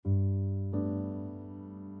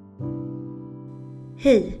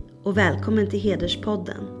Hej och välkommen till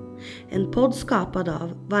Hederspodden. En podd skapad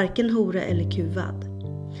av Varken hora eller kuvad.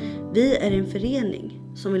 Vi är en förening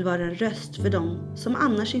som vill vara en röst för dem som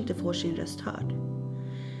annars inte får sin röst hörd.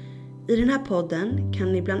 I den här podden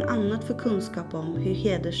kan ni bland annat få kunskap om hur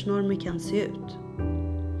hedersnormer kan se ut.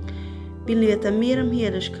 Vill ni veta mer om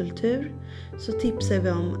hederskultur så tipsar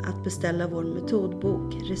vi om att beställa vår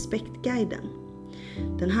metodbok Respektguiden.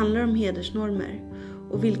 Den handlar om hedersnormer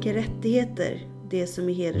och vilka rättigheter de som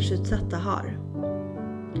är hedersutsatta har.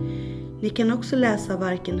 Ni kan också läsa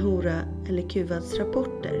Varken hora eller kuvads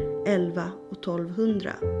rapporter 11 och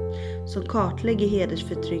 1200 som kartlägger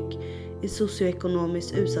hedersförtryck i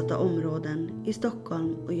socioekonomiskt utsatta områden i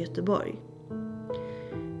Stockholm och Göteborg.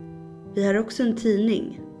 Vi har också en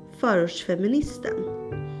tidning, Förortsfeministen,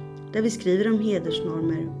 där vi skriver om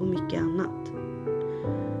hedersnormer och mycket annat.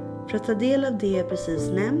 För att ta del av det jag precis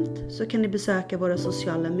nämnt så kan ni besöka våra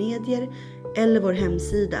sociala medier eller vår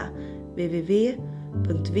hemsida www.vhek.se.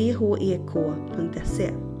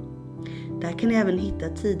 Där kan ni även hitta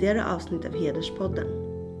tidigare avsnitt av Hederspodden.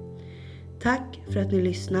 Tack för att ni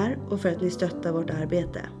lyssnar och för att ni stöttar vårt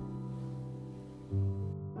arbete.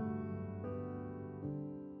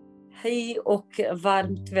 Hej och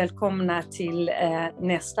varmt välkomna till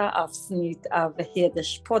nästa avsnitt av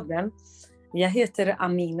Hederspodden. Jag heter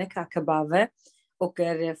Amine Kakabave och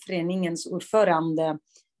är föreningens ordförande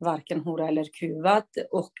Varken hora eller kuvad.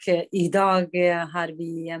 Och idag har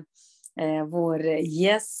vi vår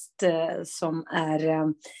gäst som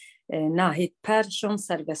är Nahid Persson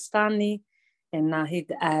Servestani.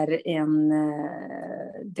 Nahid är en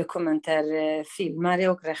dokumentärfilmare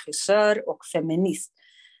och regissör och feminist.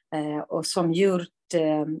 Och som gjort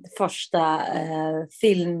första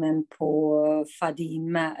filmen på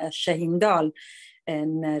Fadime Shahindal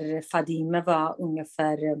när Fadime var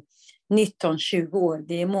ungefär 19-20 år.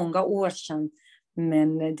 Det är många år sedan,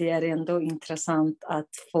 men det är ändå intressant att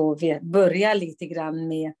få börja lite grann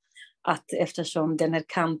med att eftersom den här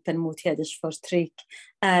kampen mot hedersförtryck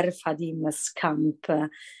är Fadimes kamp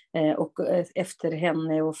och efter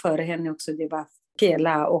henne och före henne också det var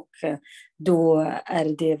Pela, och då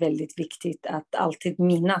är det väldigt viktigt att alltid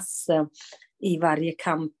minnas i varje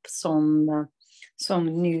kamp som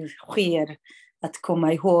nu sker, att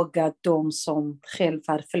komma ihåg att de som själva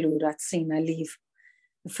har förlorat sina liv,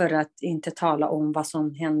 för att inte tala om vad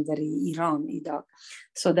som händer i Iran idag.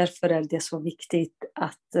 Så därför är det så viktigt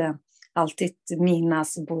att alltid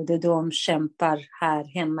minnas både de kämpar här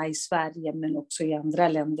hemma i Sverige men också i andra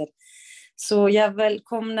länder. Så jag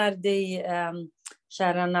välkomnar dig,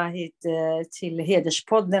 kära Nahid, till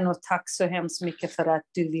Hederspodden, och tack så hemskt mycket för att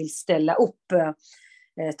du vill ställa upp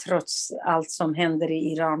trots allt som händer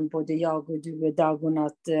i Iran. Både jag och du är dag och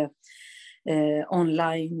natt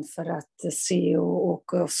online för att se och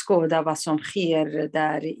skåda vad som sker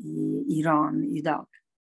där i Iran idag.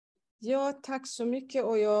 Ja, tack så mycket,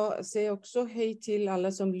 och jag säger också hej till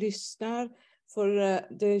alla som lyssnar. För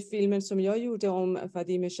den filmen som jag gjorde om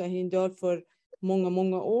Fadime Shahindal för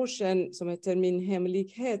många år sedan som heter Min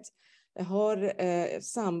hemlighet har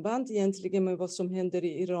samband egentligen med vad som händer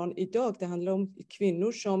i Iran idag. Det handlar om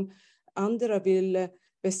kvinnor som andra vill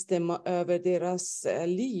bestämma över deras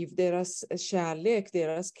liv, deras kärlek,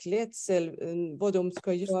 deras klädsel, vad de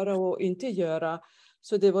ska göra och inte göra.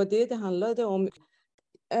 Så det var det handlade om.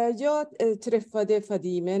 Jag träffade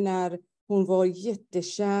Fadime när hon var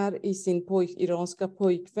jättekär i sin iranska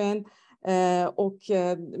pojkvän.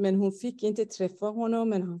 Men hon fick inte träffa honom,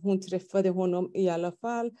 men hon träffade honom i alla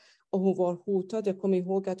fall. Och hon var hotad. Jag kommer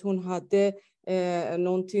ihåg att hon hade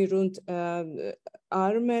någonting runt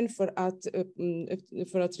armen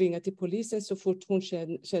för att ringa till polisen så fort hon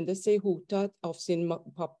kände sig hotad av sin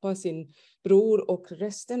pappa, sin bror och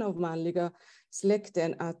resten av manliga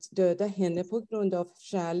släkten att döda henne på grund av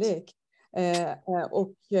kärlek.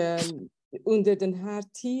 Under den här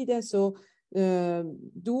tiden så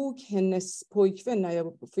dog hennes pojkvän när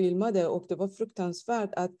jag filmade, och det var fruktansvärt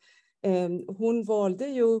att hon valde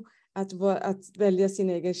ju att välja sin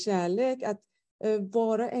egen kärlek, att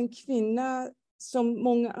vara en kvinna som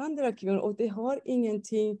många andra kvinnor, och det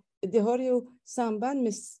har ju samband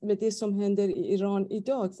med det som händer i Iran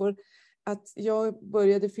idag. För att jag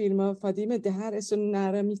började filma Fadime, det här är så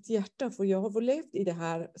nära mitt hjärta, för jag har levt i det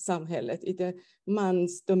här samhället, i det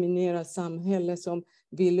mansdominerade samhälle som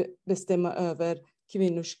vill bestämma över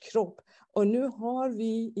kvinnors kropp. Och nu har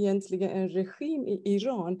vi egentligen en regim i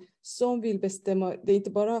Iran som vill bestämma, det är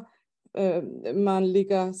inte bara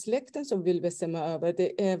manliga släkten som vill bestämma över,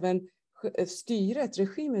 det är även styret,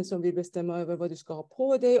 regimen som vill bestämma över vad du ska ha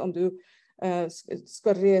på dig. Om du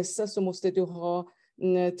ska resa så måste du ha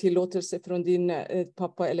tillåtelse från din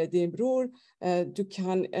pappa eller din bror. Du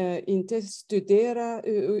kan inte studera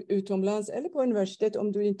utomlands eller på universitet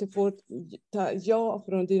om du inte får ta ja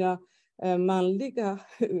från dina manliga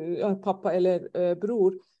pappa eller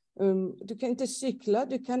bror. Du kan inte cykla,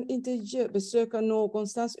 du kan inte besöka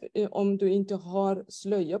någonstans om du inte har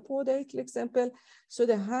slöja på dig till exempel. Så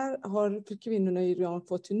det här har kvinnorna i Iran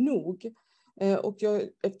fått nog. Och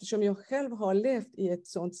eftersom jag själv har levt i ett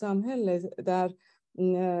sådant samhälle där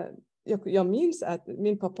jag minns att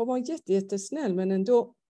min pappa var jättesnäll, men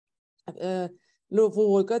ändå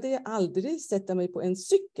vågade jag aldrig sätta mig på en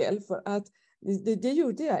cykel, för att det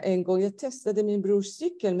gjorde jag en gång. Jag testade min brors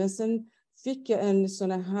cykel, men sen fick jag en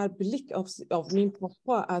sån här blick av min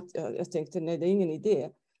pappa att jag tänkte nej, det är ingen idé.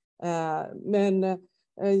 Men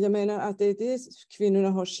jag menar att det är det kvinnorna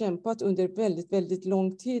har kämpat under väldigt, väldigt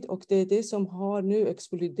lång tid, och det är det som har nu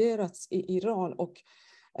exploderats i Iran. Och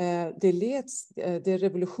det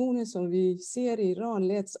revolutionen som vi ser i Iran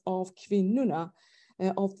leds av kvinnorna,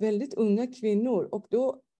 av väldigt unga kvinnor. Och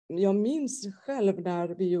då, jag minns själv när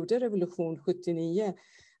vi gjorde revolution 79,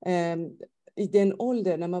 i den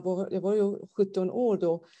åldern, när jag var ju 17 år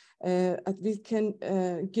då, att vilken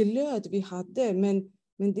glöd vi hade. Men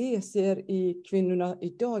det ser i kvinnorna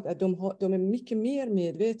idag att de är mycket mer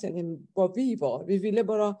medvetna än vad vi var. Vi ville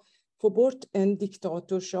bara få bort en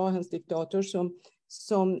diktator, shahens diktator,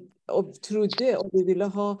 som trodde, och vi ville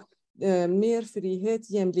ha mer frihet,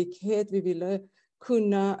 jämlikhet. Vi ville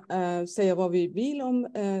kunna säga vad vi vill om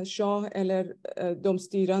shah eller de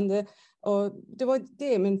styrande. Och det var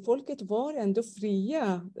det, men folket var ändå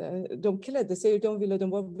fria. De klädde sig, de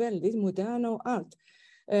var väldigt moderna och allt.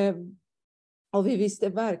 Och vi visste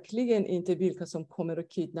verkligen inte vilka som kommer att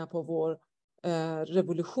kidnappa vår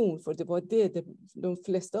revolution. För det var de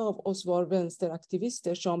flesta av oss var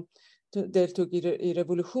vänsteraktivister som deltog i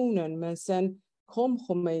revolutionen. Men sen kom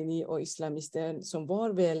Khomeini och islamister som var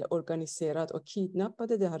väl organiserad och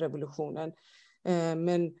kidnappade den här revolutionen.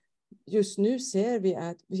 Men just nu ser vi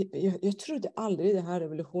att, jag trodde aldrig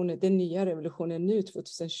den nya revolutionen nu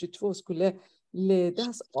 2022 skulle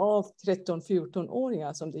ledas av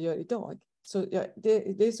 13-14-åringar som det gör idag. Så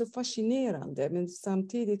det är så fascinerande, men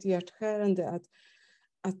samtidigt hjärtskärande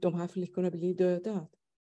att de här flickorna blir döda.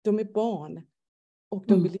 De är barn och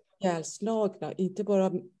de blir ihjälslagna.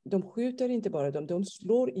 De skjuter inte bara dem, de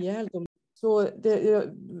slår ihjäl dem. Så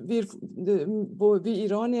vi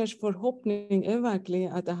iraniers förhoppning är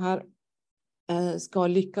verkligen att det här ska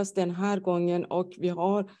lyckas den här gången, och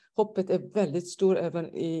hoppet är väldigt stort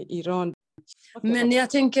även i Iran. Men jag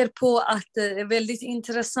tänker på att det är väldigt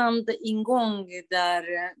intressant ingång där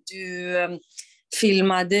du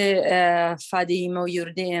filmade Fadime och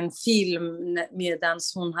gjorde en film medan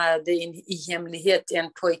hon hade i hemlighet en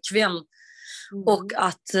pojkvän. Och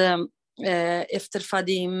att efter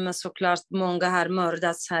Fadime såklart många har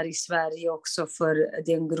mördats här i Sverige också för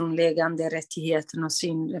den grundläggande rättigheten och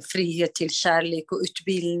sin frihet till kärlek och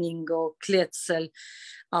utbildning och klädsel.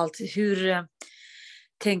 Allt.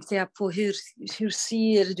 Tänkte jag på hur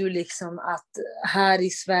ser du liksom att här i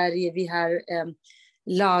Sverige vi har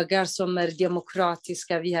lagar som är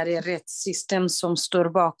demokratiska, vi har ett rättssystem som står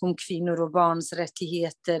bakom kvinnor och barns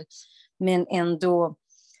rättigheter, men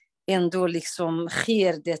ändå liksom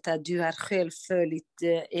sker detta. Du har själv följt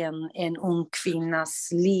en ung kvinnas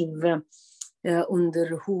liv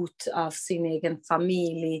under hot av sin egen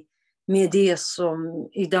familj, med det som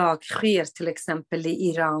idag sker till exempel i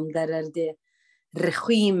Iran, där är det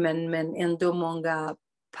regimen, men ändå många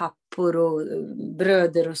pappor och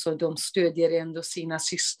bröder och så, de stödjer ändå sina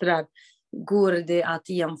systrar. Går det att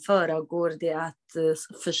jämföra? Går det att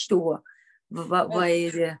förstå? Vad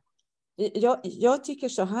är det? Jag tycker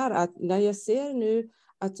så här, att när jag ser nu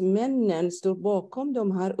att männen står bakom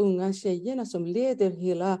de här unga tjejerna som leder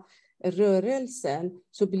hela rörelsen,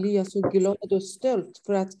 så blir jag så glad och stolt,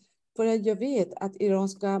 för att jag vet att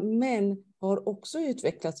iranska män har också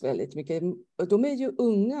utvecklats väldigt mycket. De är ju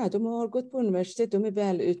unga, de har gått på universitet, de är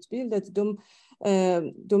välutbildade,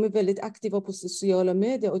 de är väldigt aktiva på sociala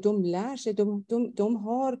medier, och de lär sig, de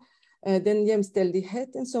har den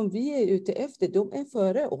jämställdheten som vi är ute efter. De är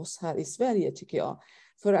före oss här i Sverige, tycker jag.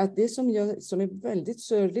 För att det som är väldigt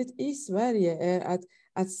sorgligt i Sverige är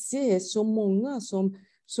att se så många som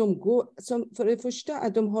för det första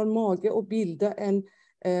att de har mage att bilda en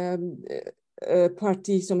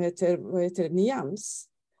parti som heter Nyans.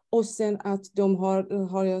 Och sen att de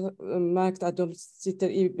har jag märkt att de sitter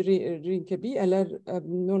i Rinkeby eller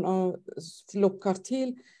lockar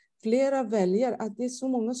till flera väljare. Att det är så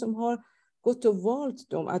många som har gått och valt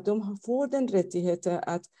dem. Att de får den rättigheten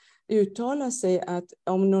att uttala sig att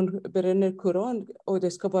om någon bränner Koran och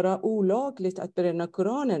det ska vara olagligt att bränna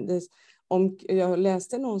Koranen. Om jag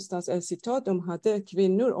läste någonstans ett citat, de hade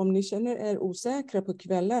kvinnor, om ni känner er osäkra på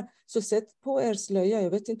kvällar så sätt på er slöja. Jag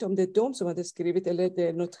vet inte om det är de som hade skrivit eller det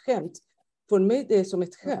är något skämt. För mig det är som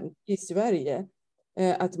ett skämt i Sverige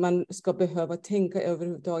att man ska behöva tänka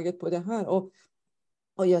överhuvudtaget på det här.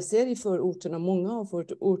 Och jag ser i förorterna, många av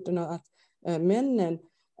förorterna att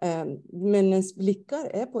männens blickar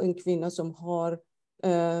är på en kvinna som har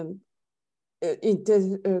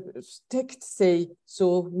inte täckt sig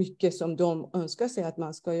så mycket som de önskar sig att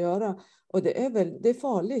man ska göra. Och det är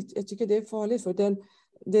farligt. Jag tycker det är farligt för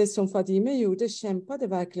det som Fadime gjorde, kämpade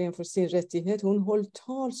verkligen för sin rättighet. Hon höll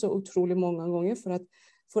tal så otroligt många gånger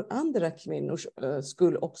för andra kvinnors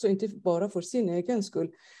skull också, inte bara för sin egen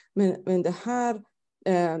skull. Men det här,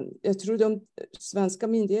 jag tror de svenska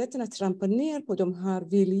myndigheterna trampar ner på de här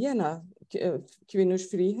viljorna,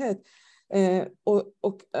 kvinnors frihet.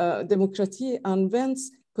 Och demokrati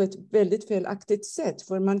används på ett väldigt felaktigt sätt.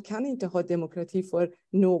 För man kan inte ha demokrati för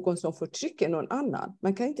någon som förtrycker någon annan.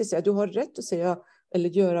 Man kan inte säga att du har rätt att säga eller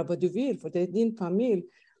göra vad du vill för det är din familj.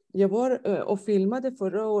 Jag var och filmade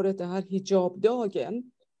förra året det här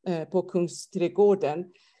hijabdagen på Kungsträdgården.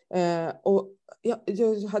 Och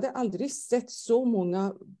jag hade aldrig sett så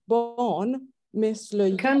många barn med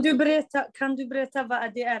slöja. Kan du berätta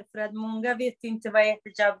vad det är? För att många vet inte vad är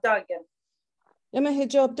hijabdagen. Ja, men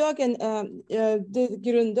hijabdagen det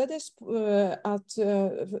grundades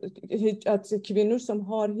att kvinnor som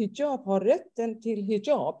har hijab har rätten till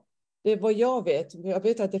hijab. Det är vad jag vet. Jag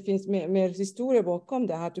vet att det finns mer historia bakom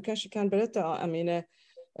det här. Du kanske kan berätta, Amine,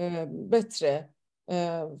 bättre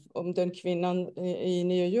om den kvinnan i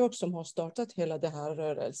New York som har startat hela det här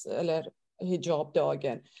rörelsen, eller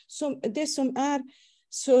hijabdagen. Det som är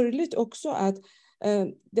sorgligt också att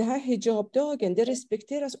det här hijabdagen, det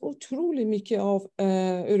respekteras otroligt mycket av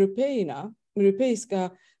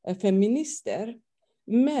europeiska feminister.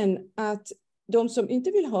 Men att de som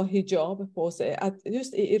inte vill ha hijab på sig, att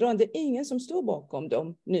just i Iran, det är ingen som står bakom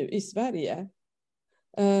dem nu i Sverige.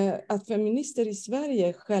 Att feminister i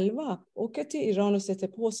Sverige själva åker till Iran och sätter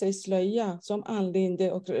på sig slöja som Ann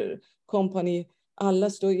Linde och kompani. Alla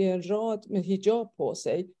står i en rad med hijab på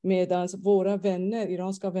sig. Medan våra vänner,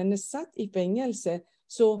 iranska vänner, satt i fängelse.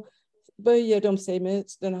 Så böjer de sig med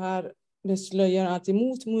slöjan alltid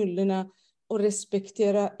mot mullorna och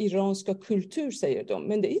respektera iranska kultur, säger de.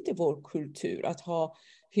 Men det är inte vår kultur att ha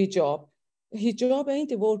hijab. Hijab är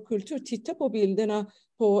inte vår kultur. Titta på bilderna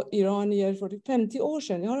på iranier för 50 år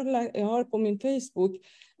sedan. Jag har på min Facebook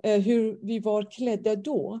hur vi var klädda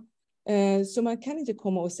då. Så man kan inte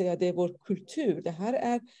komma och säga att det är vår kultur. Det här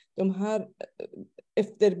är de här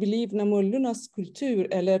efterblivna mullornas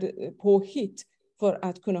kultur eller påhitt för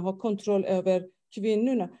att kunna ha kontroll över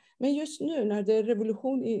kvinnorna. Men just nu när det är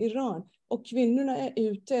revolution i Iran och kvinnorna är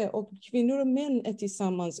ute och kvinnor och män är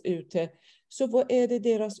tillsammans ute, så vad är det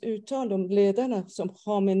deras uttal, de ledarna som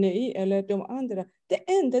Khamenei eller de andra,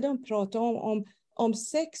 det enda de pratar om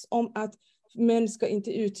sex, om att män ska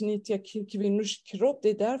inte utnyttja kvinnors kropp, det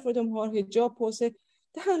är därför de har hijab på sig.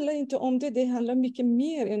 Det handlar inte om det, det handlar mycket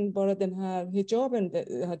mer än bara den här hijaben,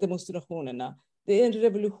 de här demonstrationerna. Det är en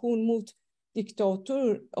revolution mot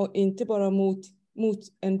diktator och inte bara mot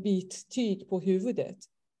en bit tyg på huvudet.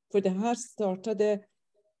 För det här startade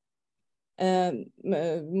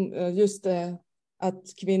just att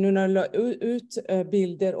kvinnorna la ut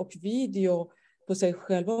bilder och video på sig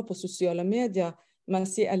själva på sociala medier.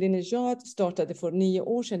 Masih Alinejad startade för 9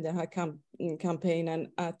 år sedan den här kampanjen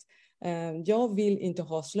att jag vill inte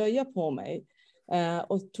ha slöja på mig.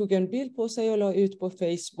 Och tog en bild på sig och la ut på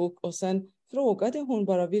Facebook och sen frågade hon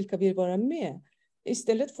bara vilka vill vara med.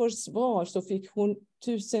 Istället för svar så fick hon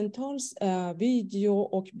tusentals video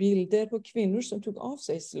och bilder på kvinnor som tog av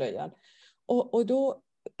sig slöjan. Och då,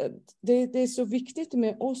 det är så viktigt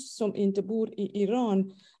med oss som inte bor i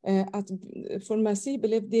Iran att för Masih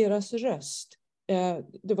blev deras röst.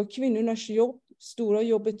 Det var kvinnornas jobb, stora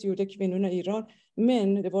jobbet gjorde kvinnorna i Iran,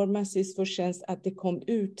 men det var Masihs förtjänst att det kom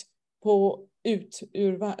ut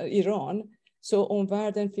ur Iran. Så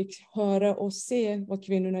omvärlden fick höra och se vad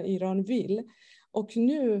kvinnorna i Iran vill. Och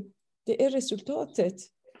nu, det är resultatet,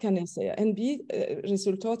 kan jag säga.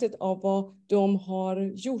 Resultatet av vad de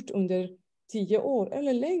har gjort under 10 år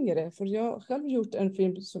eller längre. För jag har själv gjort en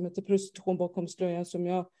film som heter Prostitution bakom slöjan som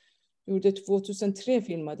jag gjorde 2003,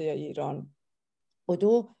 filmade jag i Iran. Och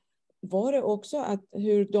då var det också att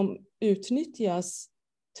hur de utnyttjas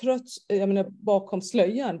trots, bakom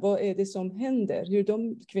slöjan. Vad är det som händer? Hur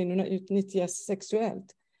de kvinnorna utnyttjas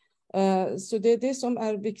sexuellt. Så det är det som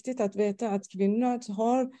är viktigt att veta, att kvinnor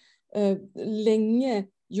har länge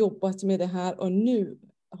jobbat med det här och nu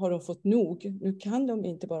har de fått nog. Nu kan de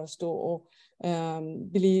inte bara stå och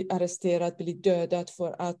bli arresterad, bli dödad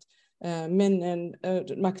för att männen,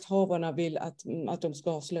 makthavarna vill att de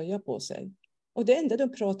ska ha slöja på sig. Och det enda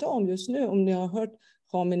de pratar om just nu, om ni har hört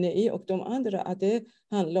Khamenei och de andra, att det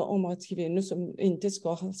handlar om att kvinnor som inte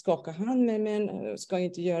ska skaka hand med män, ska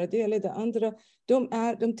inte göra det eller det andra.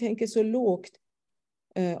 De tänker så lågt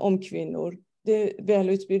om kvinnor. Det är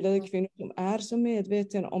välutbildade kvinnor som är så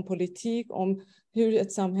medvetna om politik, om hur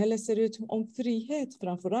ett samhälle ser ut, om frihet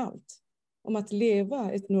framför allt. Om att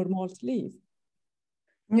leva ett normalt liv.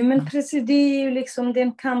 Ja, men precis, det är ju liksom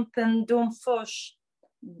den kampen de förs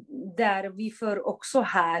där vi för också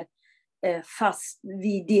här, fast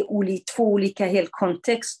det är två olika helt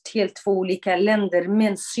kontext, helt två olika länder,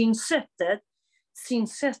 men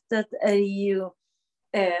synsättet är ju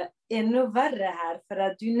ännu värre här, för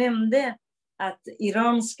att du nämnde att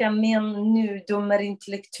iranska män nu, de är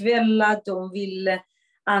intellektuella, de vill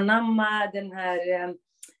anamma den här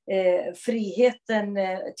friheten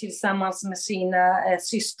tillsammans med sina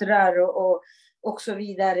systrar och så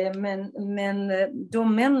vidare. Men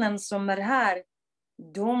de männen som är här,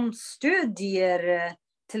 de stödjer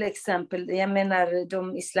till exempel, jag menar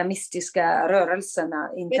de islamistiska rörelserna,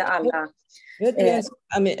 inte alla.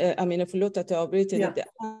 Amina, förlåt att jag avbryter. Ja.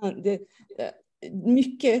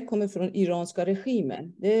 Mycket kommer från iranska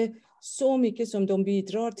regimen. Det är så mycket som de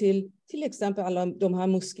bidrar till exempel alla de här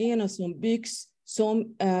moskéerna som byggs,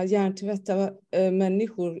 som hjärntvättar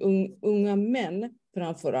människor, unga män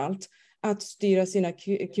framför allt, att styra sina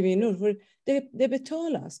kvinnor. För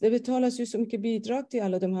det betalas ju så mycket bidrag till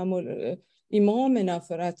alla de här imamerna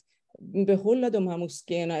för att behålla de här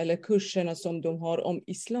moskéerna eller kurserna som de har om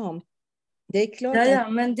islam. Det är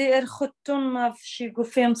klart men det är 17 av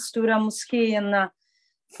 25 stora moskéerna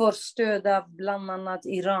får stöd av bland annat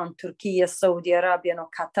Iran, Turkiet, Saudiarabien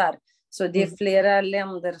och Qatar. Så det är flera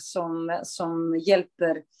länder som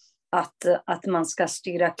hjälper att man ska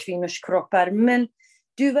styra kvinnors kroppar. Men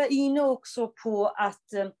du var inne också på att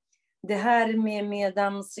det här med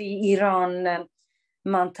medans i Iran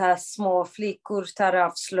man tar små flickor, tar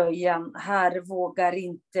av slöjan. Här vågar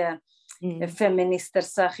inte feminister,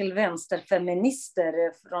 särskilt vänsterfeminister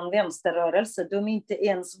från vänsterrörelse, de inte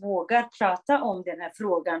ens vågar prata om den här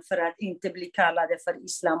frågan för att inte bli kallade för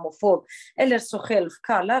islamofob. Eller så själv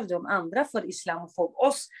kallar de andra för islamofob.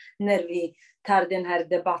 Oss när vi tar den här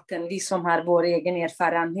debatten, vi som har vår egen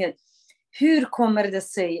erfarenhet. Hur kommer det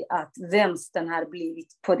sig att vänstern har blivit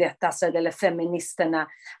på detta sätt, eller feministerna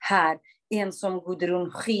här? En som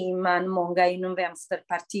Gudrun Schyman, många inom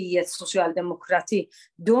Vänsterpartiet, socialdemokrati,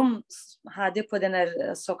 de hade på den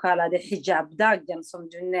här så kallade hijabdagen som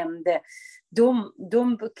du nämnde,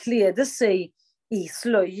 de klädde sig i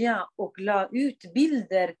slöja och la ut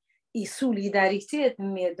bilder i solidaritet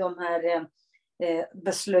med de här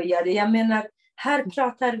beslöjade. Jag menar, här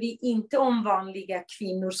pratar vi inte om vanliga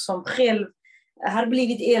kvinnor som själv har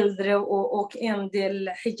blivit äldre och en del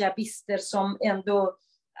hijabister som ändå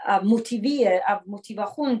av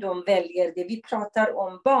motivation de väljer det. Vi pratar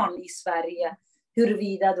om barn i Sverige,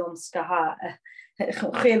 huruvida de ska ha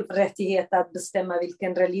självrättighet att bestämma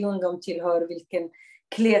vilken religion de tillhör, vilken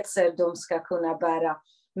klädsel de ska kunna bära.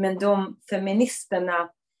 Men de feministerna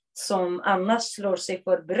som annars slår sig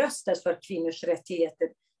för bröstet för kvinnors rättigheter,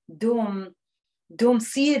 de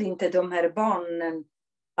ser inte de här barnen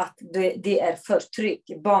att det är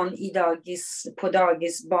förtryck. Barn på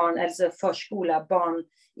dagis, barn, alltså förskola, barn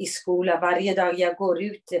i skola. Varje dag jag går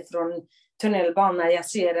ut från tunnelbanan, jag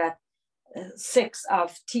ser att 6 av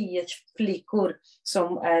 10 flickor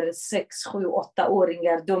som är 6, 7,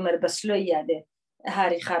 8-åringar, de är beslöjade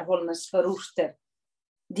här i Skärholmens förorter.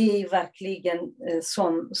 Det är verkligen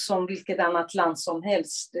som vilket annat land som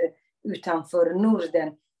helst utanför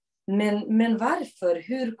Norden. Men varför?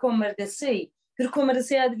 Hur kommer det sig? Hur kommer det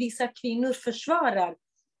sig att vissa kvinnor försvarar,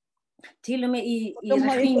 till och med i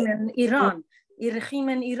regimen Iran? I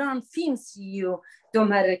regimen Iran finns ju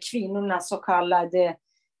de här kvinnorna, så kallade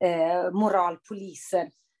moralpoliser.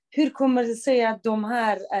 Hur kommer det sig att de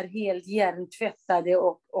här är helt hjärntvättade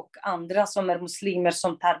och andra som är muslimer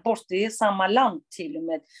som tar bort det? Det är samma land till och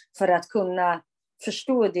med, för att kunna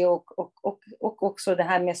förstå det och också det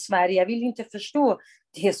här med Sverige. Jag vill inte förstå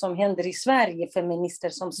det som händer i Sverige, feminister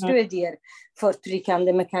som stödjer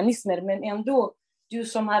förtryckande mekanismer, men ändå, du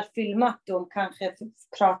som har filmat dem, kanske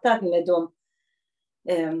pratat med dem,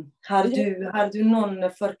 har du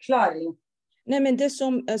någon förklaring? Nej, men det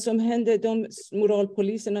som händer, de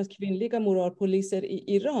moralpoliserna, kvinnliga moralpoliser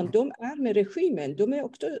i Iran, de är med regimen. De är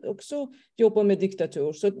också jobbar med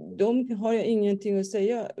diktatur. Så de har jag ingenting att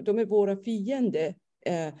säga. De är våra fiender.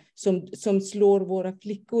 som slår våra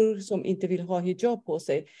flickor som inte vill ha hijab på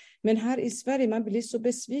sig. Men här i Sverige man blir så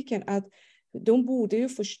besviken att de borde ju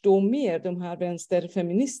förstå mer, de här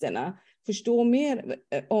vänsterfeministerna. Förstå mer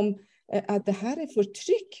om att det här är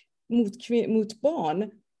förtryck mot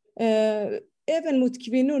barn. Även mot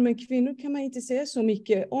kvinnor, men kvinnor kan man inte säga så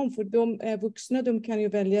mycket om, för de är vuxna, de kan ju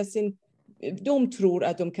välja de tror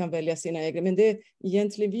att de kan välja sina egna, men det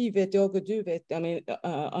egentligen vi vet, jag och du vet,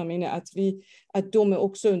 Amina, att de är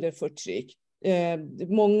också under förtryck.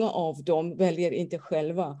 Många av dem väljer inte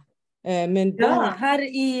själva. Men här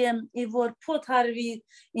i vår podd har vi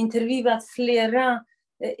intervjuat flera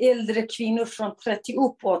äldre kvinnor från 30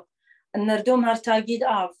 uppåt. När de har tagit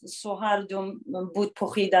av så har de bott på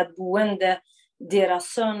skyddat boende.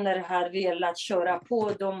 Deras söner har velat köra på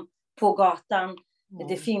dem på gatan.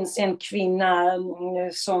 Det finns en kvinna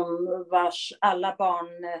som vars alla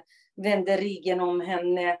barn vänder ryggen om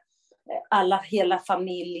henne. Hela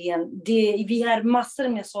familjen. Vi har massor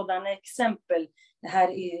med sådana exempel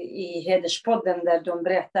här i Hederspodden där de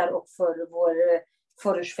berättar och för vår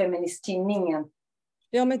förortsfeministtidningen.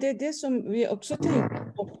 Ja, men det är det som vi också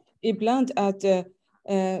tänker på ibland,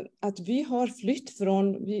 att vi har flytt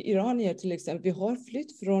från, vi iranier till exempel, vi har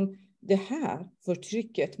flytt från det här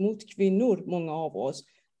förtrycket mot kvinnor, många av oss,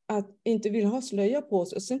 att inte vill ha slöja på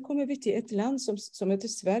oss. Och sen kommer vi till ett land som heter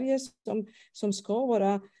Sverige, som ska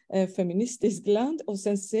vara feministiskt land, och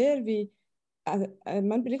sen ser vi att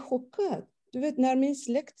man blir chockad. Du vet, när min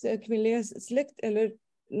kvinnliga släkt, eller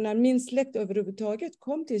när min släkt överhuvudtaget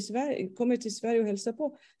kommer till Sverige och hälsar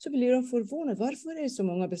på, så blir de förvånade. Varför är det så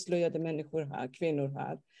många beslöjade människor här, kvinnor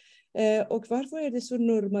här? Och varför är det så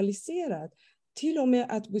normaliserat? Till och med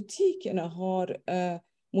att butikerna har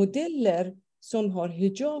modeller som har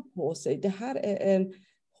hijab på sig. Det här är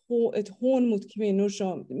ett hån mot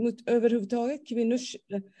kvinnor, mot överhuvudtaget kvinnors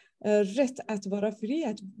rätt att vara fria,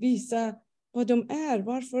 att visa vad de är.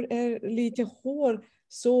 Varför är lite hår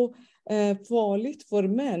så farligt för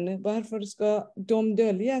män? Varför ska de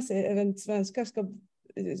dölja sig? Även svenskar ska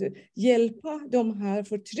hjälpa de här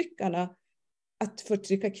förtryckarna att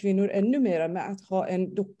förtrycka kvinnor ännu mer med att ha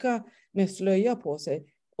en docka med slöja på sig.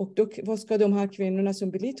 Och då, vad ska de här kvinnorna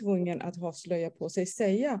som blir tvungna att ha slöja på sig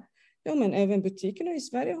säga? Ja, men även butikerna i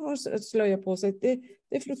Sverige har slöja på sig. Det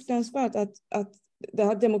är fruktansvärt att den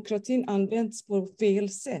här demokratin används på fel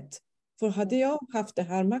sätt. För hade jag haft det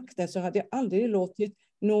här makten så hade jag aldrig låtit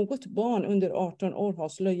något barn under 18 år ha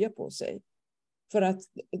slöja på sig. För att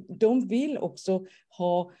de vill också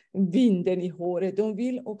ha vinden i håret. De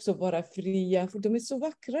vill också vara fria. För de är så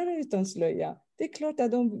vackra utan slöja. Det är klart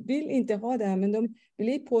att de vill inte ha det här. Men de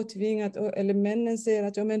blir påtvingat. Eller männen säger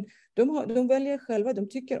att ja, men de väljer själva. De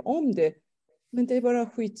tycker om det. Men det är bara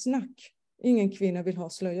skitsnack. Ingen kvinna vill ha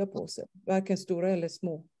slöja på sig. Varken stora eller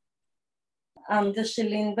små. Anders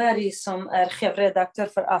Lindberg som är chefredaktör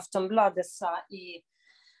för Aftonbladet sa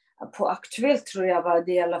på Aktuellt, tror jag var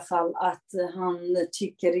det i alla fall, att han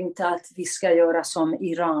tycker inte att vi ska göra som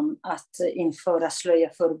Iran, att införa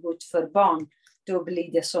slöjaförbud för barn. Då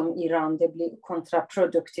blir det som Iran, det blir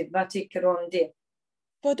kontraproduktivt. Vad tycker du om det?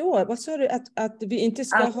 Vadå? Vad sa du? Att vi inte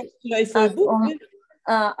ska ha slöjförbud?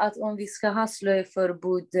 Att om vi ska ha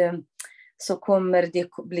slöjförbud så kommer det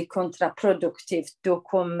bli kontraproduktivt. Då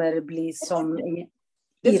kommer det bli som i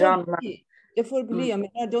Iran. Det får bli, jag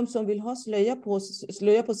menar, de som vill ha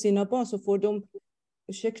slöja på sina barn, så får de,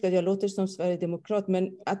 ursäkta jag låter som Sverigedemokrat,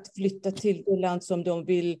 men att flytta till det land som de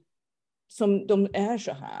vill, som de är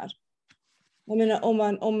så här. Jag menar,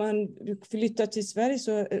 om man flyttar till Sverige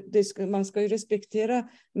så man ska ju respektera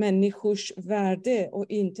människors värde och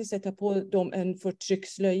inte sätta på dem en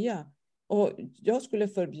förtryckslöja. Och jag skulle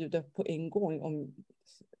förbjuda på en gång om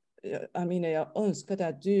Amina, jag önskade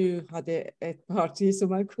att du hade ett parti som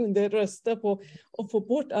man kunde rösta på och få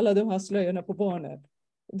bort alla de här slöjorna på barnen.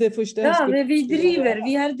 Det första men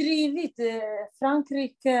vi har drivit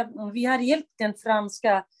Frankrike, vi har hjälpt den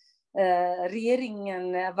franska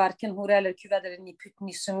regeringen, varken hora eller kuvader ni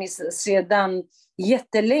putnisumis, sedan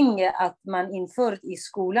jättelänge att man infört i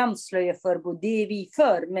skolan slöjaförbud. Det är vi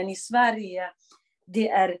för, men i Sverige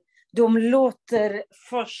de låter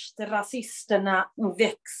först rasisterna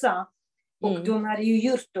växa. Och de har ju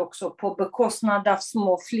gjort också på bekostnad av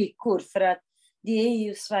små flickor. För att det är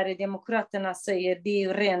ju Sverigedemokraterna säger, det är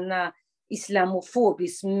ju rena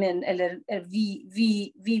islamofobiskt. Men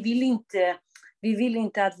vi vill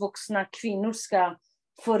inte att vuxna kvinnor ska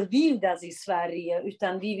förbjudas i Sverige.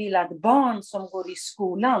 Utan vi vill att barn som går i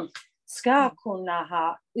skolan ska kunna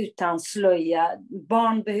ha utan slöja.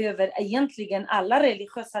 Barn behöver egentligen alla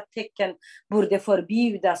religiösa tecken borde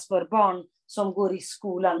förbjudas för barn som går i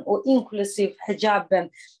skolan och inklusive hijaben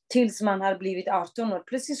tills man har blivit 18 år.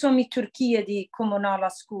 Precis som i Turkiet i kommunala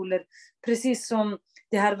skolor, precis som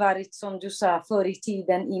det har varit, som du sa, förr i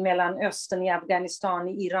tiden i Mellanöstern, i Afghanistan,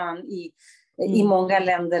 i Iran, i många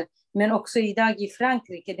länder. Men också idag i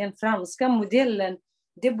Frankrike, den franska modellen,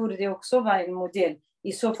 det borde också vara en modell.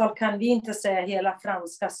 I så fall kan vi inte säga hela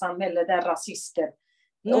franska samhället är rasister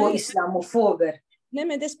och islamofober. Nej,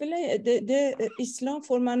 men det spelar islam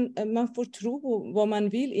får man får tro vad man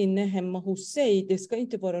vill inne hemma hos sig. Det ska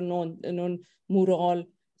inte vara någon moral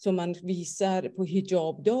som man visar på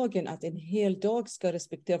hijabdagen, att en hel dag ska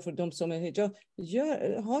respektera för de som är hijab.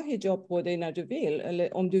 Ha hijab på dig när du vill,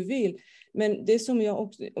 eller om du vill. Men det som jag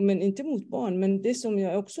också, men inte mot barn, men det som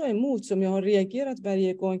jag också är emot, som jag har reagerat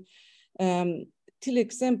varje gång, till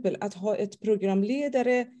exempel att ha ett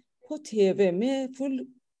programledare på tv med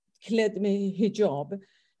fullklädd med hijab,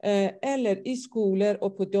 eller i skolor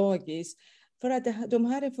och på dagis, för att de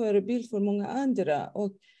här är förebild för många andra.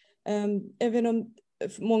 Och även om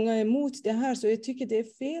många är emot det här, så jag tycker det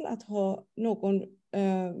är fel att ha någon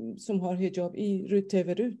som har hijab i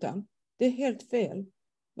tv-rutan. Det är helt fel.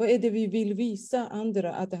 Vad är det vi vill visa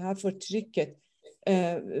andra, att det här förtrycket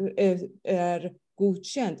är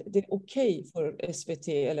godkänt? Det är okej för SVT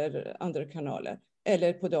eller andra kanaler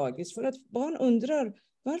eller på dagis, för att barn undrar,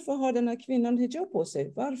 varför har den här kvinnan hijab på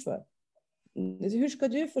sig? Varför? Hur ska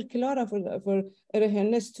du förklara för är det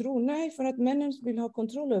hennes tro? Nej, för att männen vill ha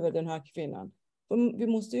kontroll över den här kvinnan. Vi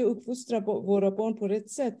måste ju uppfostra våra barn på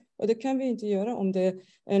rätt sätt. Och det kan vi inte göra om det är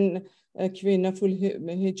en kvinna full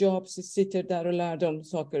med hijab som sitter där och lär dem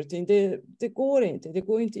saker och ting. Det går inte. Det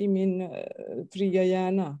går inte i min fria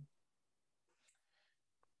hjärna.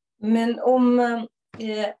 Men om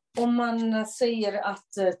man säger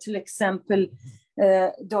att till exempel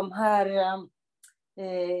de här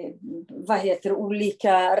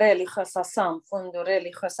olika religiösa samfund och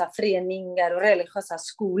religiösa föreningar och religiösa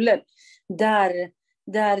skolor,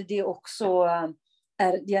 där det också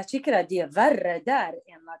är, jag tycker att det är värre där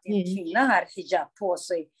än att en kvinna har hijab på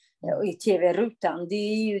sig i tv-rutan. Det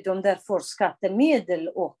är ju de där får skattemedel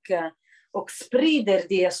och sprider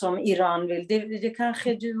det som Iran vill. Det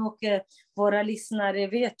kanske du och våra lyssnare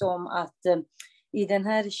vet om, att i den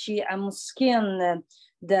här Shia-moskén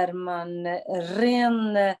där man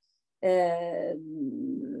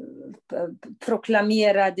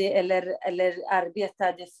proklamerade eller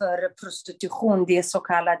arbetade för prostitution, det så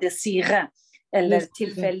kallade sigha, eller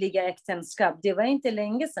tillfälliga äktenskap. Det var inte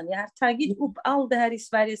länge sedan. Jag har tagit upp allt det här i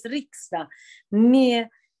Sveriges riksdag med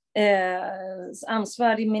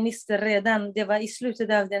ansvarig minister redan. Det var i slutet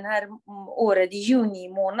av den här året, i juni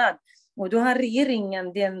månad. Och då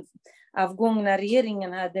har den avgångna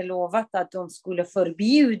regeringen hade lovat att de skulle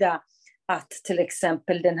förbjuda att till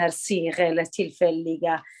exempel den här sigha eller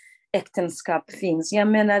tillfälliga äktenskap finns. Jag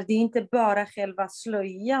menar, det är inte bara själva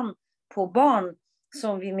slöjan på barn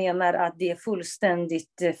som vi menar att det är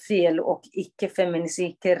fullständigt fel och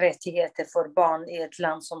icke-feministiska rättigheter för barn i ett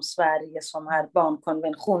land som Sverige som har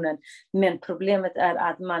barnkonventionen. Men problemet är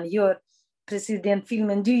att man gör precis den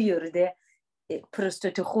filmen du gjorde,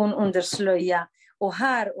 prostitution under slöja, och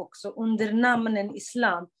här också under namnen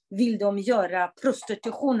islam vill de göra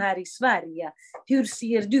prostitution här i Sverige. Hur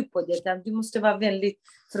ser du på det? Du måste vara väldigt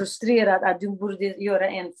frustrerad att du borde göra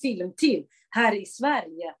en film till här i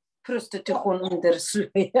Sverige. Prostitution under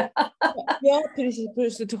slöja. Ja, precis.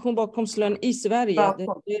 Prostitution bakom slöjan i Sverige.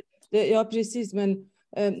 Ja, precis. Men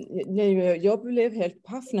jag blev helt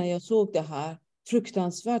paff när jag såg det här.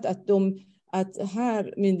 Fruktansvärt att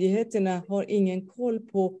här myndigheterna har ingen koll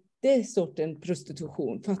på det sorten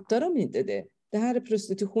prostitution. Fattar de inte det? Det här är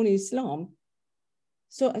prostitution i islam.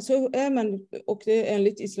 Så är man, och det är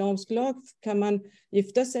enligt islamsk lag kan man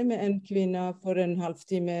gifta sig med en kvinna för en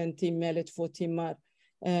halvtimme, en timme eller 2 timmar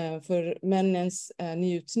för männens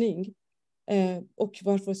njutning. Och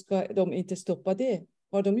varför ska de inte stoppa det?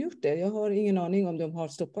 Har de gjort det? Jag har ingen aning om de har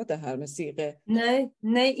stoppat det här med sigha.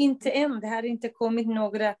 Nej, inte än. Det har inte kommit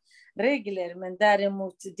några regler, men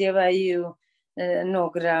däremot det var ju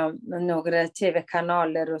några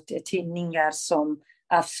tv-kanaler och tidningar som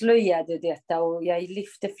avslöjade detta, och jag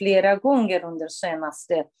lyfte flera gånger under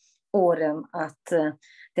senaste åren att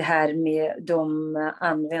det här med de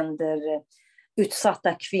använder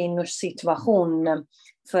utsatta kvinnors situation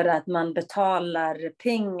för att man betalar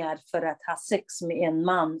pengar för att ha sex med en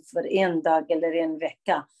man för en dag eller en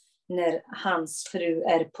vecka när hans fru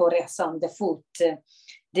är på resande fot.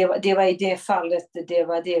 Det var i det fallet, det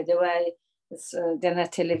var den här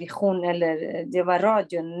television, eller det var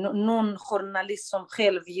radion, någon journalist som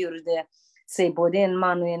själv gjorde sig både en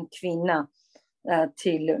man och en kvinna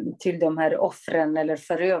till de här offren eller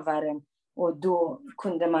förövaren. Och då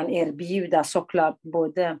kunde man erbjuda såklart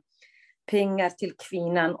både pengar till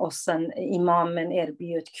kvinnan och sen imamen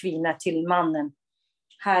erbjöd kvinna till mannen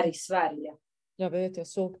här i Sverige. Jag vet, jag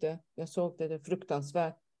såg det. Det är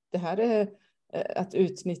fruktansvärt. Det här är att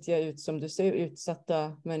utnyttja, som du säger,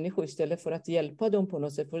 utsatta människor istället för att hjälpa dem på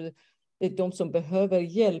något sätt. För det är de som behöver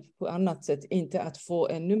hjälp på annat sätt, inte att få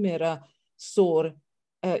ännu mera sår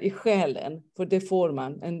i själen. För det får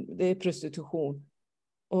man, det är prostitution.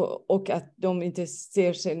 Och att de inte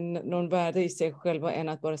ser sig någon värde i sig själva än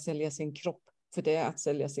att bara sälja sin kropp. För det är att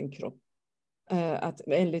sälja sin kropp. Att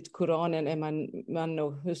enligt Koranen är man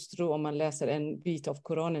och hustru, om man läser en bit av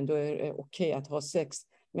Koranen, då är det okej att ha sex.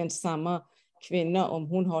 Men samma kvinna, om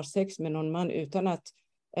hon har sex med någon man utan att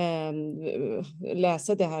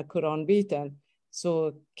läsa det här koranbiten,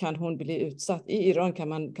 så kan hon bli utsatt. I Iran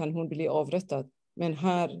kan hon bli avrättad. Men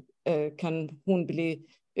här kan hon bli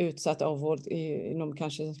utsatt av våld inom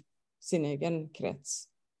kanske sin egen krets.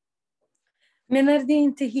 Men är det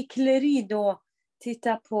inte hyckleri då?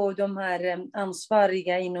 Titta på de här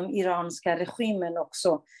ansvariga inom iranska regimen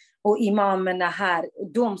också. Och imamerna här,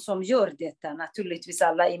 de som gör detta, naturligtvis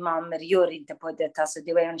alla imamer gör inte på detta. Så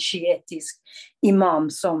det var en shiitisk imam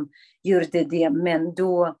som gjorde det. Men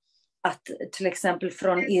då att till exempel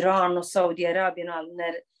från Iran och Saudiarabien,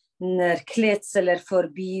 när klädsel är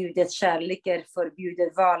förbjudet, kärlek är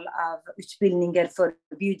förbjudet, val av utbildning är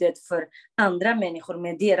förbjudet för andra människor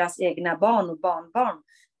med deras egna barn och barnbarn.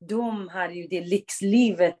 De har ju det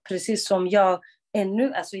lyxlivet, precis som jag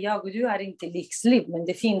ännu. Alltså jag och du har inte lyxliv, men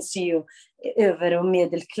det finns ju över- och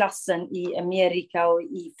medelklassen i Amerika och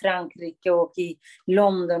i Frankrike och i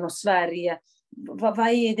London och Sverige. Vad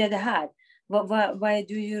är det här? Vad är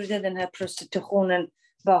du gjorde den här prostitutionen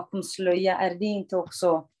bakom slöja? Är det inte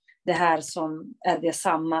också det här som är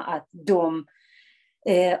detsamma, att de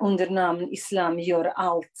under namn islam gör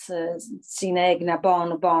allt, sina egna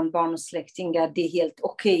barn och barnbarn och släktingar, det är helt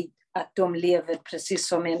okej att de lever precis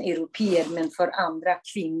som en europeer, men för andra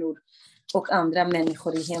kvinnor och andra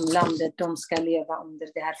människor i hemlandet, de ska leva under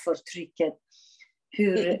det här förtrycket.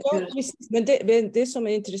 Men det som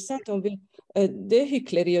är intressant, det är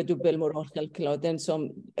hyckleri och dubbelmoral självklart.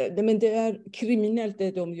 Men det är kriminellt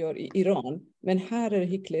det de gör i Iran. Men här är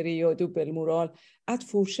hyckleri och dubbelmoral att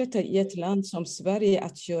fortsätta i ett land som Sverige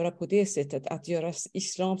att göra på det sättet. Att göra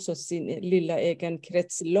islam som sin lilla egen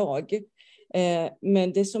kretslag.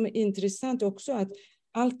 Men det som är intressant också att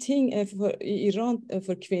allting är i Iran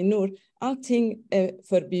för kvinnor. Allting är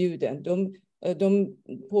förbjuden.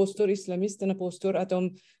 Islamisterna påstår att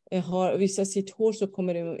de har vissa sitt hår så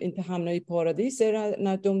kommer de inte hamna i paradiset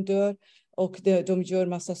när de dör, och de gör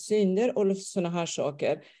massa synder och sådana här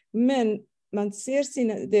saker. Men man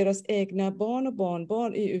ser deras egna barn och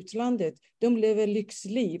barnbarn i utlandet. De lever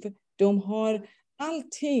lyxliv. De har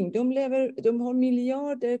allting. De har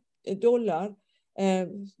miljarder dollar.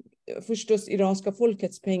 Förstås iranska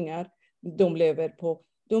folkets pengar de lever på.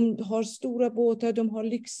 De har stora båtar, de har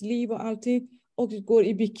lyxliv och allting. Och går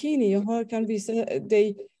i bikini. Jag kan visa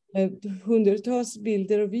dig hundratals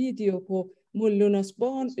bilder och video på mullornas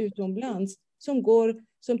barn utomlands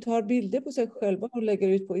som tar bilder på sig själva och lägger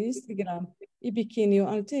ut på Instagram i bikini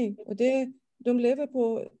och allting. Och de lever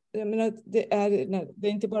på, jag menar, det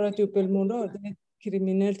är inte bara dubbelmoral, det är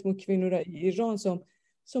kriminellt mot kvinnor i Iran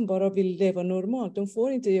som bara vill leva normalt. De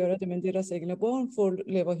får inte göra det, men deras egna barn får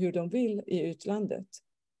leva hur de vill i utlandet.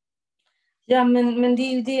 Ja, men det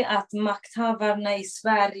är ju det att makthavarna i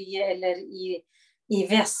Sverige eller i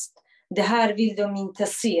väst, det här vill de inte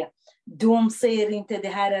se. De säger inte det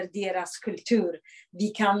här är deras kultur. Vi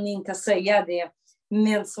kan inte säga det.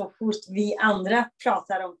 Men så fort vi andra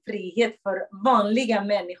pratar om frihet för vanliga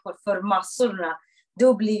människor, för massorna,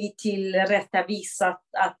 då blir vi tillrättavisat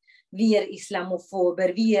att vi är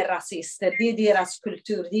islamofober, vi är rasister. Det är deras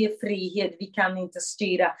kultur, det är frihet, vi kan inte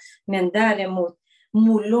styra. Men däremot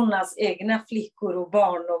mullornas egna flickor och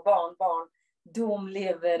barn och barnbarn, de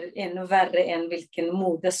lever ännu värre än vilken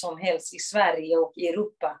mode som helst i Sverige och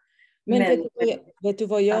Europa. Men vet du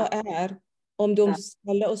vad jag är? Om de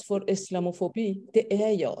kallar oss för islamofobi, det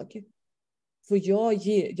är jag. För jag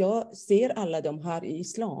ser alla de här i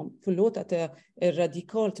islam. Förlåt att det är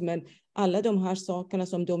radikalt, men alla de här sakerna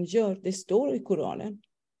som de gör, det står i Koranen.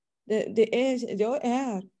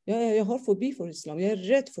 Jag har fobi för islam, jag är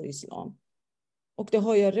rädd för islam. Och det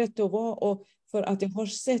har jag rätt att vara, och för att jag har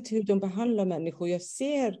sett hur de behandlar människor.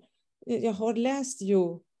 Jag har läst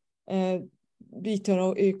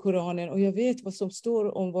bitar i Koranen, och jag vet vad som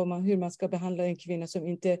står om hur man ska behandla en kvinna som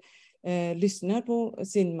inte lyssnar på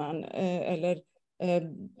sin man, eller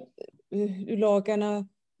lagarna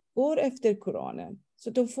går efter Koranen. Så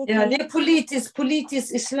de får Ja, det är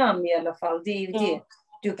politisk islam i alla fall. Det är ju det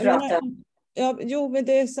du pratar om. Ja, jo, men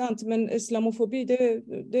det är sant. Men islamofobi,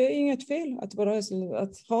 det är inget fel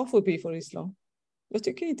att ha fobi för islam. Jag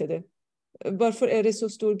tycker inte det. Varför är det så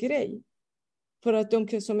stor grej? För att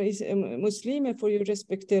de som är muslimer får ju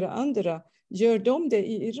respektera andra. Gör de det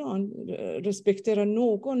i Iran, respektera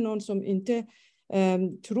någon som inte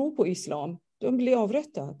tror på islam, de blir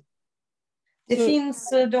avrättade. Det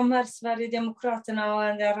finns de här Sverigedemokraterna och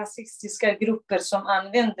andra rasistiska grupper som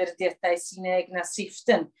använder detta i sina egna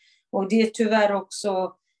syften. Och det tyvärr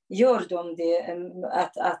också gör de det,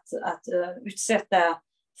 att utsätta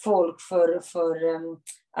folk för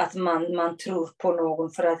att man tror på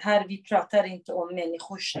någon. För att här vi pratar inte om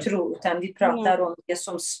människors tro, utan vi pratar om det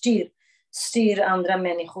som styr andra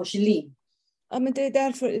människors liv. Ja, men det är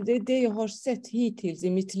därför, det är det jag har sett hittills i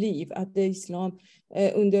mitt liv, att det är islam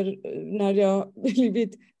när jag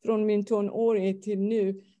blivit från min tonåring till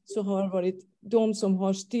nu, så har varit de som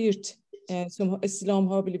har styrt, som islam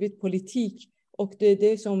har blivit politik. Och det är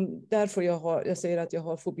det som, därför jag säger att jag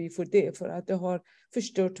har fobi för det, för att det har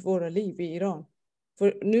förstört våra liv i Iran.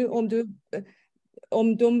 För nu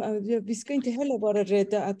vi ska inte heller vara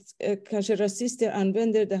rädda att kanske rasister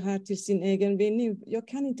använder det här till sin egen vinning. Jag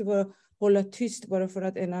kan inte hålla tyst bara för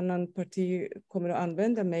att en annan parti kommer att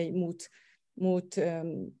använda mig mot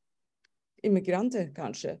immigranter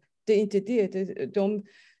kanske. Det är inte det.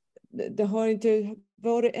 Det har inte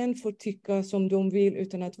varit en får tycka som de vill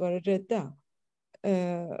utan att vara rädda.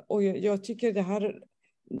 Och jag tycker det här,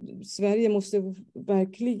 Sverige måste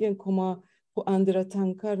verkligen komma på andra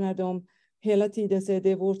tankar när de hela tiden säger det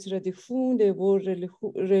är vår tradition, det är vår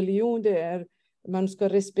religion, det är man ska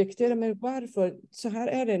respektera. Men varför? Så här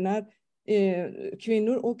är det, när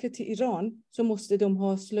kvinnor åker till Iran så måste de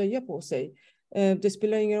ha slöja på sig. Det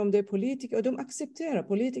spelar ingen roll om det är politiker, och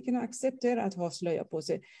politikerna accepterar att ha slöja på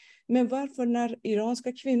sig. Men varför när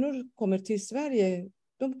iranska kvinnor kommer till Sverige,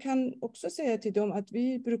 de kan också säga till dem att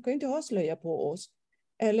vi brukar inte ha slöja på oss.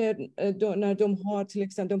 Eller när de har till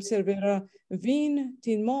exempel, de serverar vin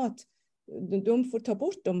till mat, de får ta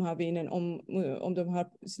bort de här vinen om de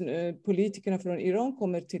här politikerna från Iran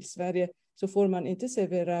kommer till Sverige, så får man inte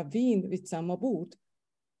servera vin vid samma bord.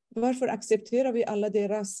 Varför accepterar vi alla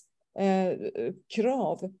deras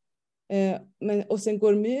krav och sen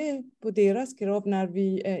går med på deras krav när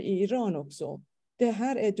vi är i Iran också? Det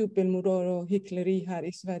här är dubbelmoral och hyckleri här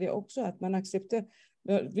i Sverige också, att man accepterar.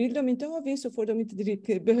 Vill de inte ha vin så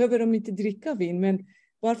behöver de inte dricka vin, men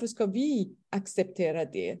varför ska vi acceptera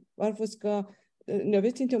det? Jag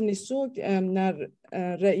vet inte om ni såg när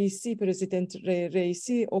president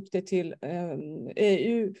Raisi åkte till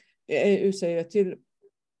till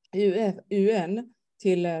UN,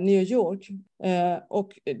 till New York.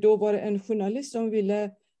 Och då var det en journalist som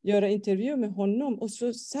ville göra intervju med honom, och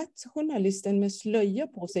så satt journalisten med slöja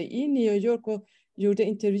på sig i New York och gjorde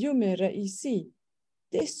intervju med Raisi.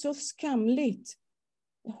 Det är så skamligt.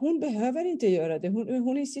 Hon behöver inte göra det.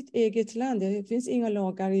 Hon är i sitt eget land. Det finns inga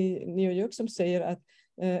lagar i New York som säger att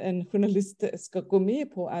en journalist ska gå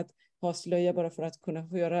med på att ha slöja bara för att kunna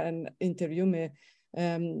göra en intervju med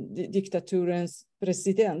diktaturens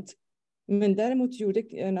president. Men däremot gjorde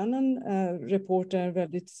en annan reporter en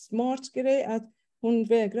väldigt smart grej, att hon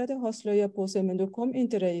vägrade ha slöja på sig, men då kom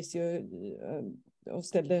inte Raisi och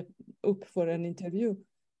ställde upp för en intervju.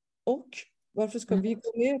 Och varför ska vi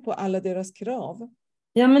gå med på alla deras krav?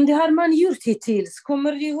 Ja, men det har man gjort hittills.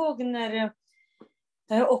 Kommer du ihåg när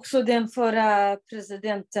också den förra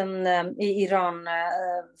presidenten i Iran,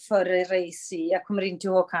 före Raisi, jag kommer inte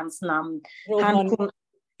ihåg hans namn,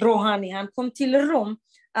 Rouhani, han kom till Rom.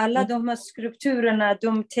 Alla de här skulpturerna,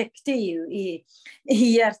 de täckte ju i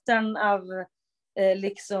hjärtan av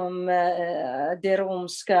liksom det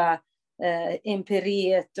romska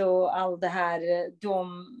imperiet och allt det här.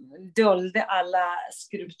 De dolde alla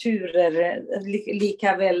skulpturer,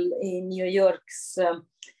 likaväl i New Yorks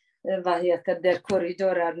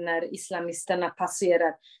korridorer när islamisterna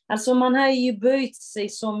passerar. Alltså man har ju böjt sig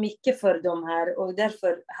så mycket för de här, och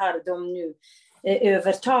därför har de nu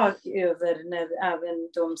övertag över när även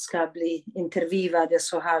de ska bli intervjuade,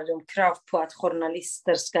 så har de krav på att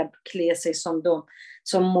journalister ska klä sig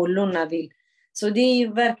som mullorna vill. Så det är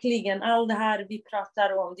ju verkligen allt det här vi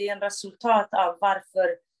pratar om, det är en resultat av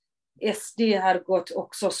varför SD har gått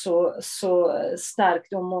också så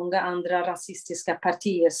starkt, och många andra rasistiska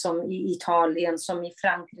partier som i Italien, som i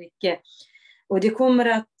Frankrike. Och det kommer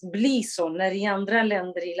att bli så när i andra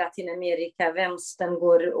länder i Latinamerika vänstern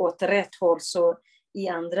går åt rätt håll, så i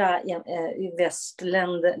andra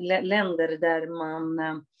västländer där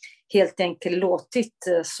man helt enkelt låtit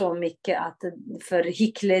så mycket för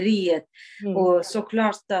hyckleriet. Och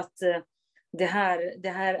såklart att det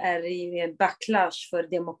här är en backlash för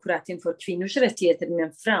demokratin, för kvinnors rättigheter,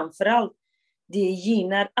 men framförallt det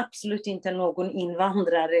gynnar absolut inte någon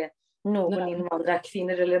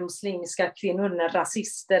invandrarkvinnor eller muslimska kvinnor när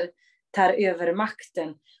rasister tar över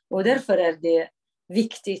makten. Och därför är det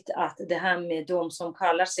viktigt att det här med de som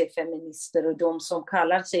kallar sig feminister och de som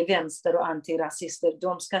kallar sig vänster och antirasister,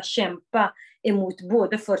 de ska kämpa emot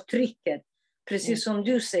både förtrycket, precis som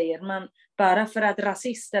du säger, bara för att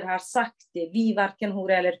rasister har sagt det, vi varken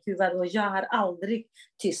hora eller kuvad, och jag har aldrig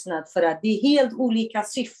tystnat, för att det är helt olika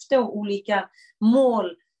syfte och olika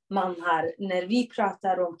mål man har. När vi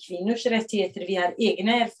pratar om kvinnors rättigheter, vi har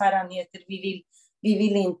egna erfarenheter, vi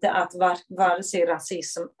vill inte att vare sig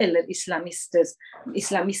rasism eller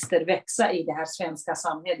islamister växa i det här svenska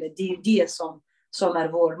samhället. Det är det som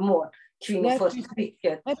är vår mål.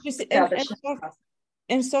 Kvinnoförtrycket.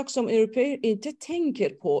 En sak som européer inte tänker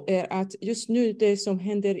på är att just nu det som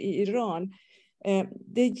händer i Iran,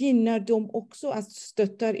 det gynnar dem också att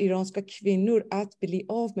stötta iranska kvinnor att bli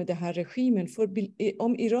av med den här regimen. För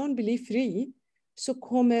om Iran blir fri så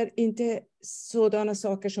kommer inte sådana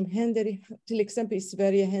saker som händer till exempel i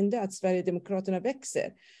Sverige hända, att Sverigedemokraterna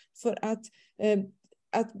växer. För att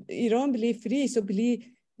Iran blir fri så blir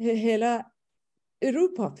hela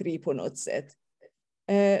Europa fri på något sätt.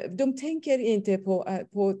 De tänker inte på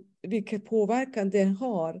vilken påverkan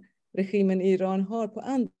regimen i Iran har på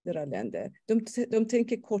andra länder. De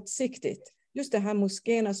tänker kortsiktigt. Just det här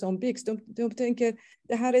moskéerna som byggs, de tänker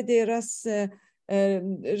det här är deras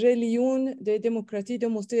religion, det är demokrati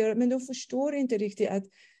de måste göra, men de förstår inte riktigt att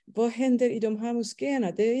vad händer i de här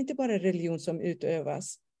moskéerna. Det är inte bara religion som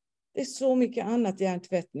utövas. Det är så mycket annat,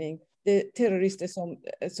 hjärntvättning, det är terrorister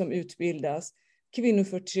som utbildas,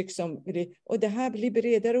 kvinnoförtryck och det här blir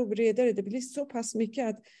bredare och bredare. Det blir så pass mycket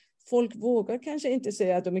att folk vågar kanske inte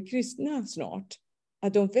säga att de är kristna snart.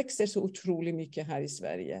 Att de växer så otroligt mycket här i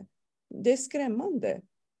Sverige. Det är skrämmande.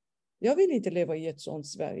 Jag vill inte leva i ett sånt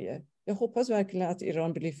Sverige. Jag hoppas verkligen att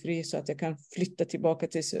Iran blir fri så att jag kan flytta tillbaka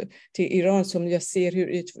till Iran, som jag ser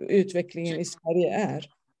hur utvecklingen i Sverige är.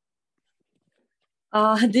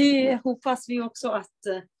 Ja, det hoppas vi också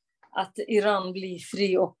att Iran blir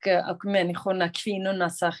fri och människorna, kvinnorna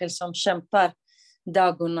särskilt, som kämpar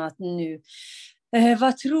dag och natt nu.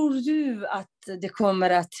 Vad tror du att det kommer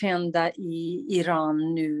att hända i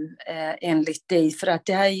Iran nu enligt dig? För att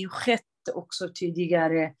det har ju skett också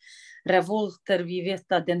tidigare revolter. Vi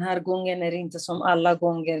vet att den här gången är inte som alla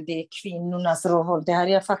gånger, det är kvinnornas revolt. Det har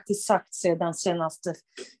jag faktiskt sagt sedan senaste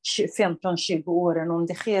 15-20 åren. Om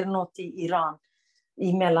det sker något i Iran,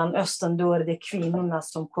 i Mellanöstern, då är det kvinnorna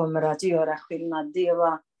som kommer att göra skillnad. Det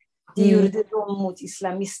gjorde de mot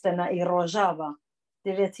islamisterna i Rojava.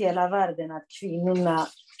 Det vet hela världen att kvinnorna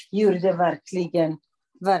gjorde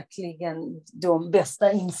verkligen de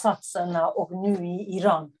bästa insatserna, och nu i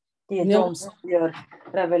Iran, det är de som gör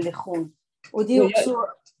revolution. Och det är också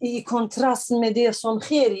i kontrast med det som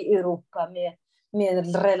sker i Europa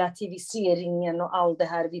med relativiseringen och allt det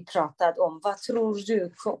här vi pratat om. Vad tror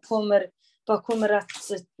du vad kommer att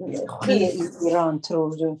ske i Iran,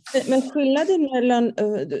 tror du? Men skillnaden mellan,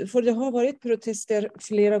 för det har varit protester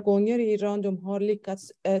flera gånger i Iran, de har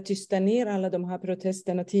lyckats tysta ner alla de här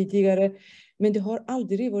protesterna tidigare, men det har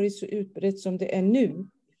aldrig varit så utbrett som det är nu.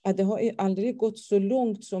 Att det har aldrig gått så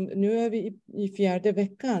långt som nu är vi i 4:e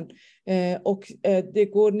veckan, och det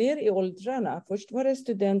går ner i åldrarna. Först var det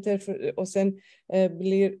studenter och sen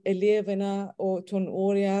blir eleverna och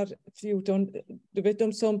tonåringar, 14, du vet,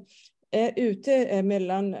 de som är ute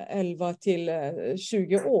mellan 11 till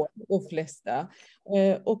 20 år, de flesta.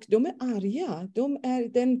 Och de är arga. De är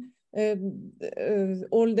den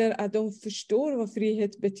ålder att de förstår vad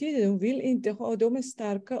frihet betyder. De vill inte ha, de är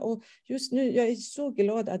starka. Och just nu, jag är så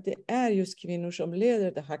glad att det är just kvinnor som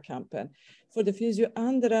leder den här kampen. För det finns ju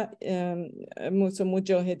andra, som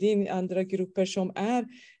mujahedin, andra grupper som är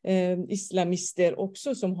islamister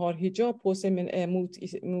också, som har hijab på sig men är mot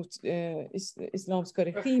islamska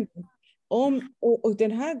regimen. Och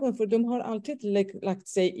den här gången, för de har alltid lagt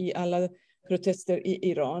sig i alla protester i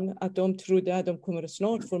Iran, att de trodde att de kommer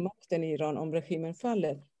snart få makten i Iran om regimen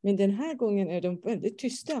faller. Men den här gången är de väldigt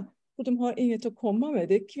tysta och de har inget att komma med.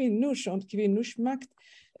 Det är kvinnors makt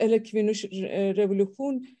eller kvinnors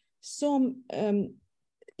revolution som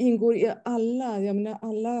ingår i alla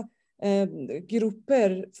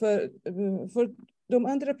grupper. För de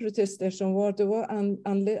andra protester som var, det var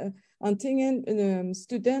antingen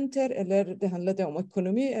studenter, eller det handlade om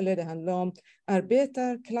ekonomi, eller det handlade om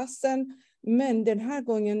arbetarklassen. Men den här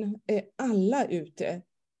gången är alla ute.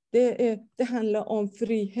 Det handlar om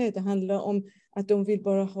frihet, det handlar om att de vill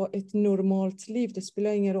bara ha ett normalt liv. Det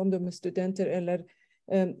spelar ingen roll om de är studenter eller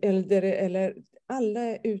äldre, eller alla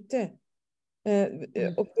är ute.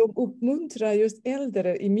 Och de uppmuntrar just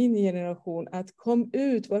äldre i min generation att kom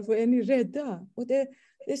ut, varför är ni rädda? Och det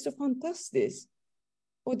är så fantastiskt.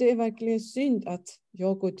 Och det är verkligen synd att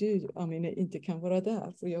jag och du, Amine, inte kan vara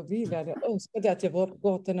där. För jag önskade att jag var på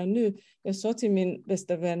gatorna nu. Jag sa till min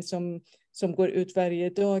bästa vän som går ut varje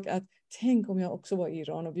dag att tänk om jag också var i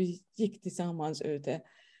Iran och vi gick tillsammans ute.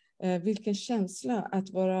 Vilken känsla att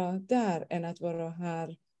vara där än att vara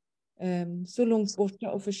här. Så långt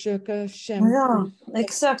borta och försöka kämpa. Ja,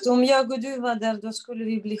 exakt. Om jag och du var där, då skulle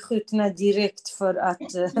vi bli skjutna direkt för att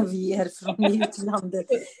vi är från utlandet.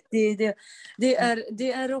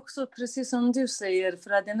 Det är också precis som du säger,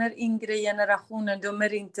 för att den här yngre generationen, de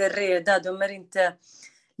är inte rädda, de är inte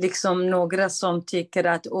liksom några som tycker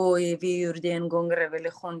att oj, vi gjorde en gång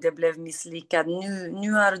revolution, det blev misslyckat.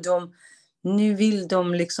 Nu vill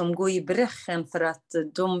de liksom gå i bräschen för att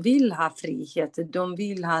de vill ha frihet, de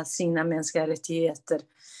vill ha sina mänskliga rättigheter.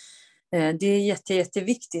 Det är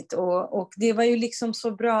jätteviktigt och det var ju liksom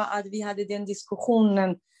så bra att vi hade den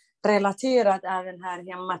diskussionen relaterat även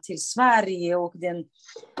här hemma till Sverige och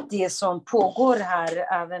det som pågår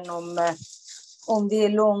här, även om det är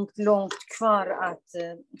långt kvar att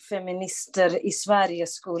feminister i Sverige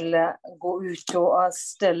skulle gå ut och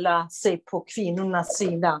ställa sig på kvinnornas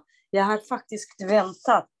sida. Jag har faktiskt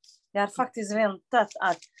väntat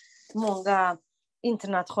att många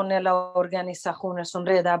internationella organisationer som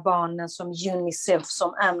Rädda Barnen, som Unicef,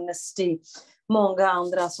 som Amnesty, många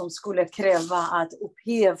andra som skulle kräva att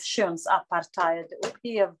upphäv könsapartheid,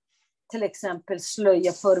 upphäv till exempel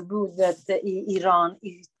slöjeförbudet i Iran,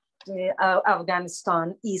 i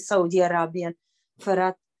Afghanistan, i Saudiarabien. För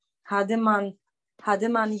att hade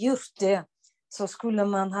man gjort det så skulle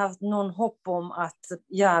man ha någon hopp om att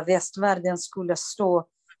västvärlden skulle stå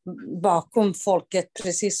bakom folket,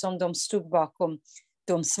 precis som de stod bakom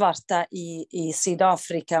de svarta i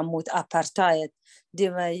Sydafrika mot apartheid. Det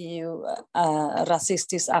var ju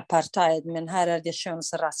rasistisk apartheid, men här är det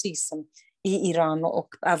könsrasism i Iran och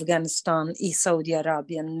Afghanistan, i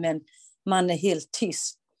Saudiarabien. Men man är helt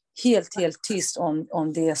tyst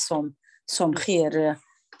om det som sker.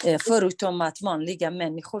 Förutom att vanliga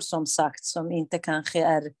människor, som sagt, som inte kanske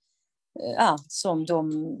är som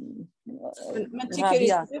de...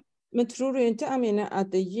 Men tror du inte, Amina,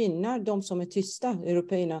 att det gynnar de som är tysta,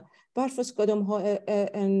 européerna? Varför ska de ha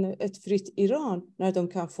ett fritt Iran när de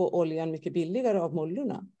kan få oljan mycket billigare av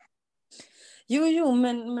mullorna? Jo,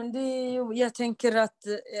 men det är ju, jag tänker att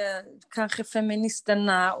kanske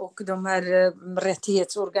feministerna och de här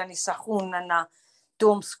rättighetsorganisationerna,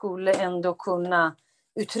 de skulle ändå kunna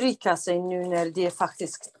uttrycka sig nu när det är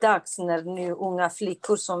faktiskt dags, när nu unga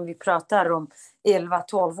flickor som vi pratar om,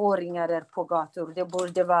 11-12-åringar är på gator. Det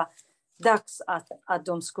borde vara dags att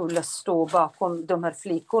de skulle stå bakom de här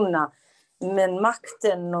flickorna. Men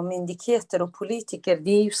makten och myndigheter och politiker,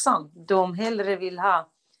 det är ju sant. De hellre vill ha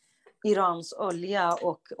Irans olja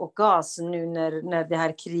och gas nu när det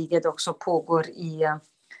här kriget också pågår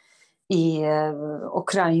i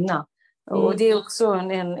Ukraina. Och det är också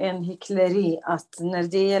en hyckleri att när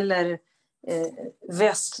det gäller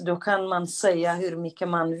väst, då kan man säga hur mycket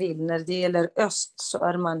man vill. När det gäller öst så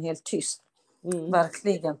är man helt tyst.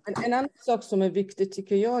 Verkligen. En annan sak som är viktig,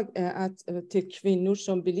 tycker jag, är att till kvinnor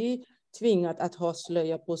som blir tvingade att ha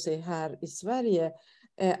slöja på sig här i Sverige,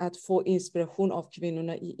 att få inspiration av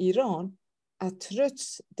kvinnorna i Iran. Att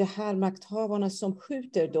trots det här makthavarna som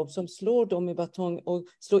skjuter dem, som slår dem med batong och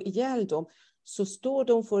slår ihjäl dem, så står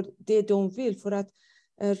de för det de vill. För att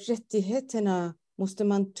rättigheterna måste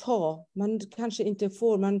man ta. Man kanske inte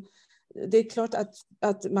får. Det är klart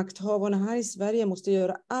att makthavarna här i Sverige måste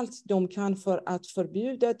göra allt de kan för att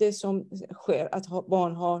förbjuda det som sker. Att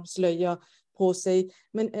barn har slöja på sig.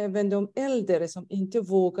 Men även de äldre som inte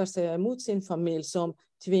vågar säga emot sin familj, som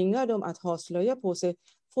tvingar dem att ha slöja på sig,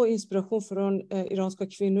 får inspiration från iranska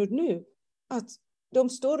kvinnor nu. Att de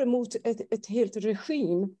står emot ett helt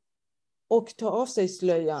regim och tar av sig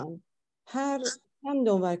slöjan. Här kan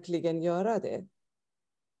de verkligen göra det.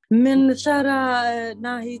 Men kära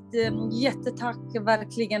Nahid, jättetack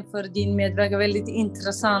verkligen för din medverkan. Väldigt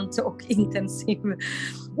intressant och intensiv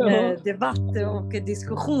debatt och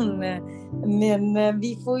diskussion. Men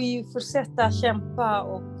vi får ju fortsätta kämpa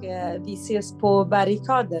och vi ses på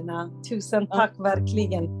barrikaderna. Tusen tack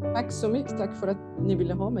verkligen. Tack så mycket. Tack för att ni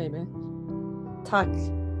ville ha mig med.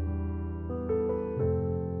 Tack.